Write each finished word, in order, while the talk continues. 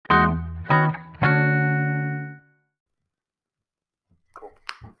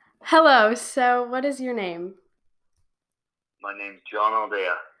Hello, so what is your name? My name's John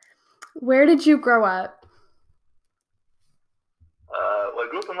Aldea. Where did you grow up? Well, I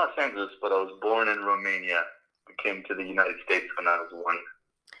grew up in Los Angeles, but I was born in Romania. I came to the United States when I was one.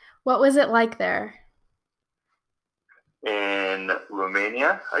 What was it like there? In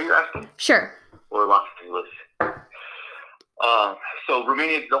Romania, are you asking? Sure. Or Los Angeles? Uh, so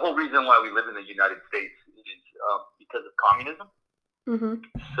Romania, the whole reason why we live in the United States is because of communism. Mm-hmm.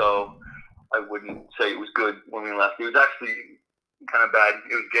 So I wouldn't say it was good when we left. It was actually kind of bad.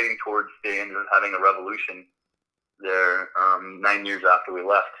 It was getting towards the end of having a revolution there 9 years after we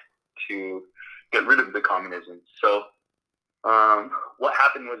left to get rid of the communism. So what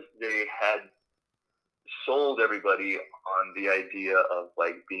happened was they had sold everybody on the idea of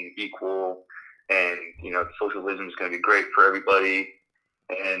like being equal and socialism is going to be great for everybody.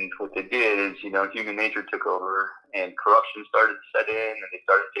 And what they did is, human nature took over and corruption started to set in and they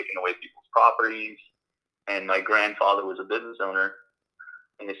started taking away people's properties. And my grandfather was a business owner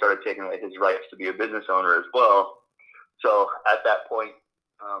and they started taking away his rights to be a business owner as well. So at that point,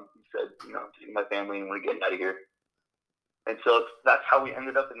 he said, I'm taking my family and we're getting out of here. And so that's how we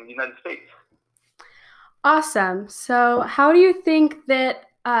ended up in the United States. Awesome. So, how do you think that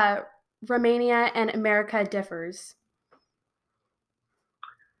Romania and America differs?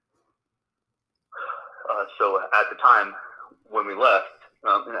 So at the time when we left,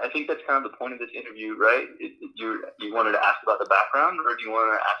 and I think that's kind of the point of this interview, right? You wanted to ask about the background, or do you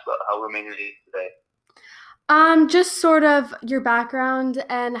want to ask about how Romania is today? Just sort of your background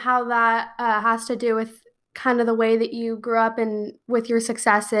and how that has to do with kind of the way that you grew up and with your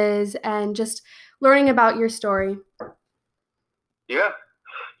successes and just learning about your story. Yeah.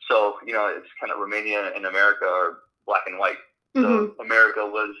 So it's kind of Romania and America are black and white. Mm-hmm. So America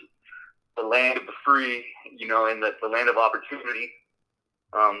was the land of the free, and the land of opportunity,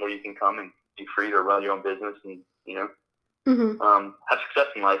 where you can come and be free to run your own business and Mm-hmm. have success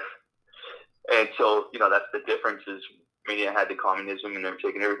in life. And so that's the difference is Romania had the communism and they were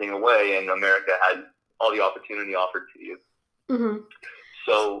taking everything away, and America had all the opportunity offered to you. Mm-hmm.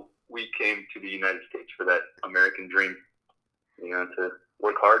 So we came to the United States for that American dream, to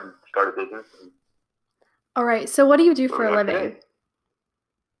work hard and start a business. And All right. So, what do you do where for we a are living? today.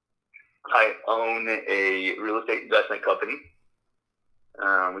 I own a real estate investment company,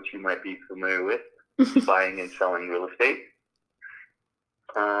 which you might be familiar with, buying and selling real estate.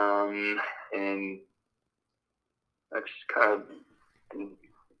 And that's kind of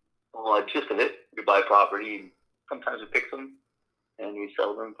the gist of it. We buy property, and sometimes we fix them, and we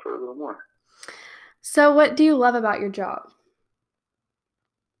sell them for a little more. So, what do you love about your job?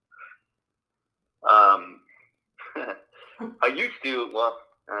 Um, I used to, well,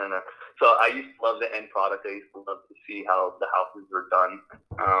 I don't know. So I used to love the end product. I used to love to see how the houses were done.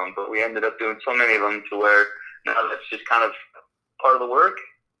 But we ended up doing so many of them to where now that's just kind of part of the work.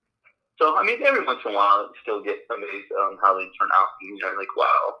 So, I mean, every once in a while, I still get amazed on how they turn out. And you're like,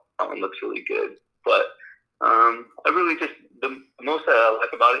 wow, that one looks really good. But I really just, the most I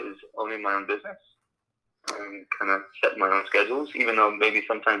like about it is owning my own business and kind of setting my own schedules, even though maybe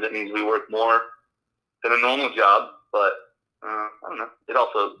sometimes it means we work more than a normal job. But I don't know. It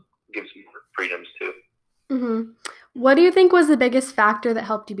also gives me freedoms too. Mm-hmm. What do you think was the biggest factor that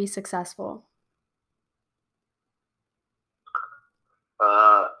helped you be successful?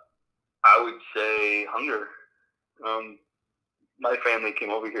 Uh, I would say hunger. Um, my family came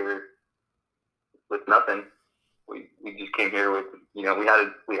over here with nothing. We just came here with we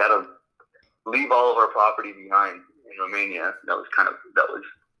had to leave all of our property behind in Romania. That was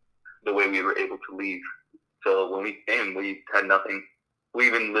the way we were able to leave. So when we came, we had nothing. We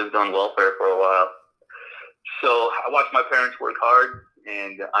even lived on welfare for a while. So I watched my parents work hard,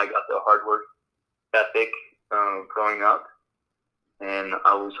 and I got the hard work ethic growing up, and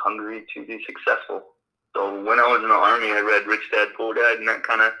I was hungry to be successful. So when I was in the Army, I read Rich Dad Poor Dad, and that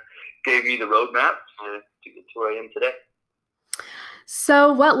kind of gave me the roadmap to get to where I am today.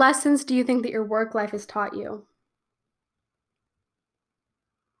 So, what lessons do you think that your work life has taught you?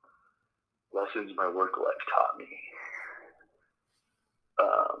 Lessons my work life taught me.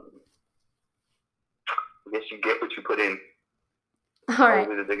 Um, I guess you get what you put in. All right.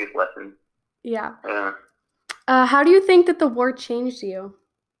 Probably the biggest lesson. Yeah. Yeah. How do you think that the war changed you?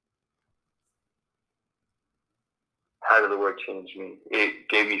 How did the work change me? It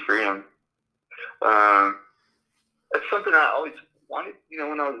gave me freedom. Um, that's something I always wanted.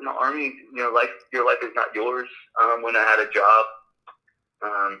 When I was in the Army, your life is not yours. When I had a job,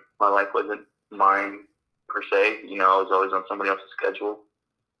 my life wasn't mine per se. I was always on somebody else's schedule.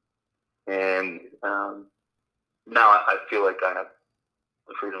 And now I feel like I have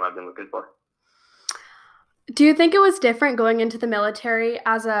the freedom I've been looking for. Do you think it was different going into the military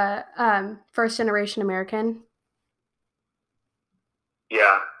as a first generation American?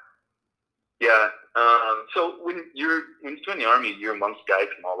 Yeah, yeah. So when you join the army, you're amongst guys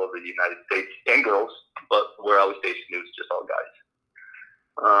from all over the United States and girls, but where I was stationed, it was just all guys.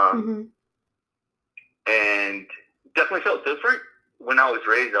 Mm-hmm. And definitely felt different. When I was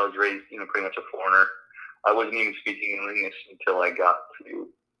raised, pretty much a foreigner. I wasn't even speaking English until I got to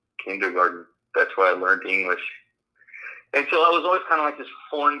kindergarten. That's where I learned English. And so I was always kind of like this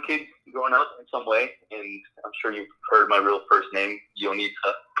foreign kid growing up in some way. And I'm sure you've heard my real first name,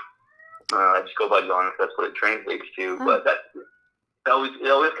 Yonita. I just go by John if that's what it translates to. Oh. But it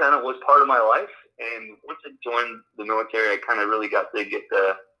always kind of was part of my life. And once I joined the military, I kind of really got to get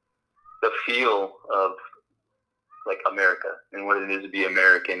the feel of like America and what it is to be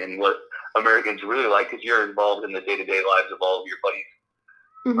American and what Americans really like, because you're involved in the day-to-day lives of all of your buddies.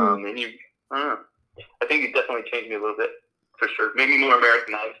 Mm-hmm. And I don't know. I think it definitely changed me a little bit, for sure. Made me more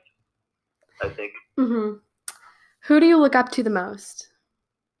Americanized, I think. Mm-hmm. Who do you look up to the most?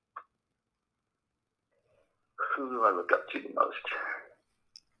 Who do I look up to the most?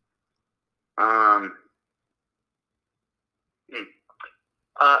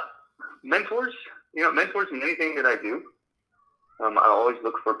 Mentors. Mentors in anything that I do. I always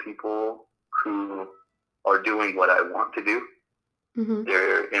look for people who are doing what I want to do. Mm-hmm.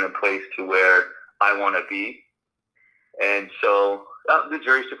 They're in a place to where I want to be. And so there's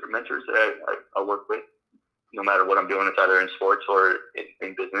various different mentors that I work with, no matter what I'm doing. It's either in sports or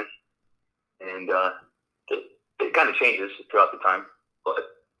in business. And it kind of changes throughout the time, but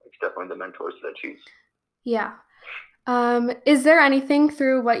it's definitely the mentors that I choose. Yeah. Is there anything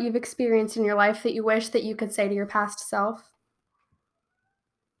through what you've experienced in your life that you wish that you could say to your past self?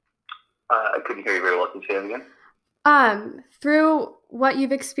 I couldn't hear you very well. Can you say that again? Through what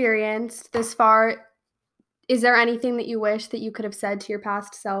you've experienced this far, is there anything that you wish that you could have said to your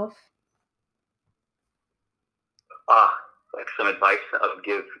past self? Like some advice I would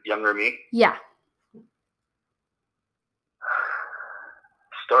give younger me? Yeah.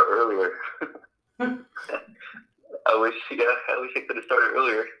 Start earlier. I wish I could have started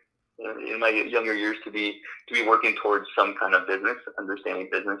earlier in my younger years to be working towards some kind of business, understanding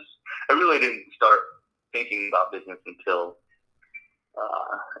business. I really didn't start thinking about business until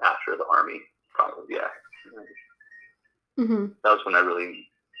after the army, probably. Yeah. Mm-hmm. That was when I really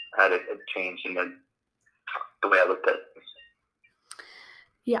had a change in the way I looked at it.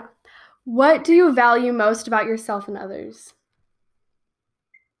 Yeah. What do you value most about yourself and others?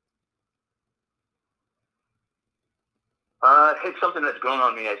 It's something that's grown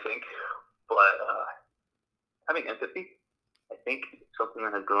on me, I think, but having empathy, I think, is something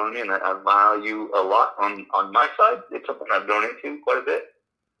that has grown on me, and I value a lot on my side. It's something I've grown into quite a bit,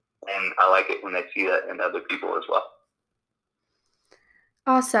 and I like it when I see that in other people as well.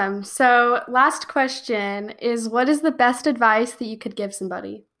 Awesome. So, last question is, what is the best advice that you could give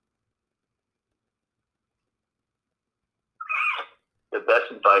somebody? The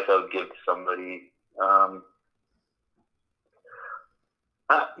best advice I would give to somebody,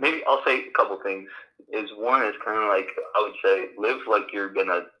 maybe I'll say a couple things. One is kind of like, I would say, live like you're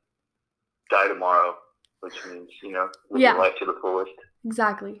gonna die tomorrow, which means live your life to the fullest.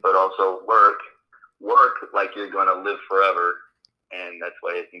 Exactly. But also work like you're gonna live forever, and that's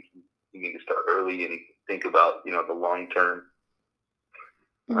why I think you need to start early and think about the long term.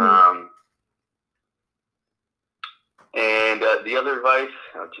 Mm-hmm. And the other advice,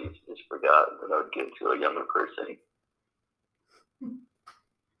 oh geez, just forgot what I would give to a younger person.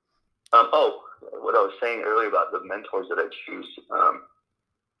 What I was saying earlier about the mentors that I choose.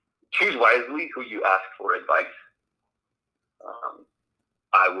 Choose wisely who you ask for advice.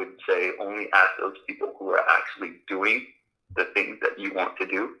 I would say only ask those people who are actually doing the things that you want to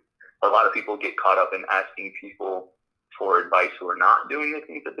do. A lot of people get caught up in asking people for advice who are not doing the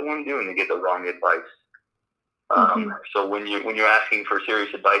things that they want to do, and they get the wrong advice. So when you're asking for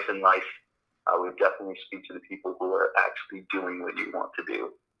serious advice in life, I would definitely speak to the people who are actually doing what you want to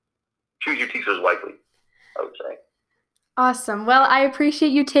do. Choose your teachers wisely, I would say. Awesome. Well, I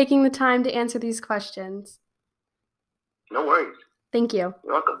appreciate you taking the time to answer these questions. No worries. Thank you.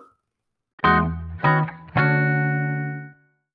 You're welcome.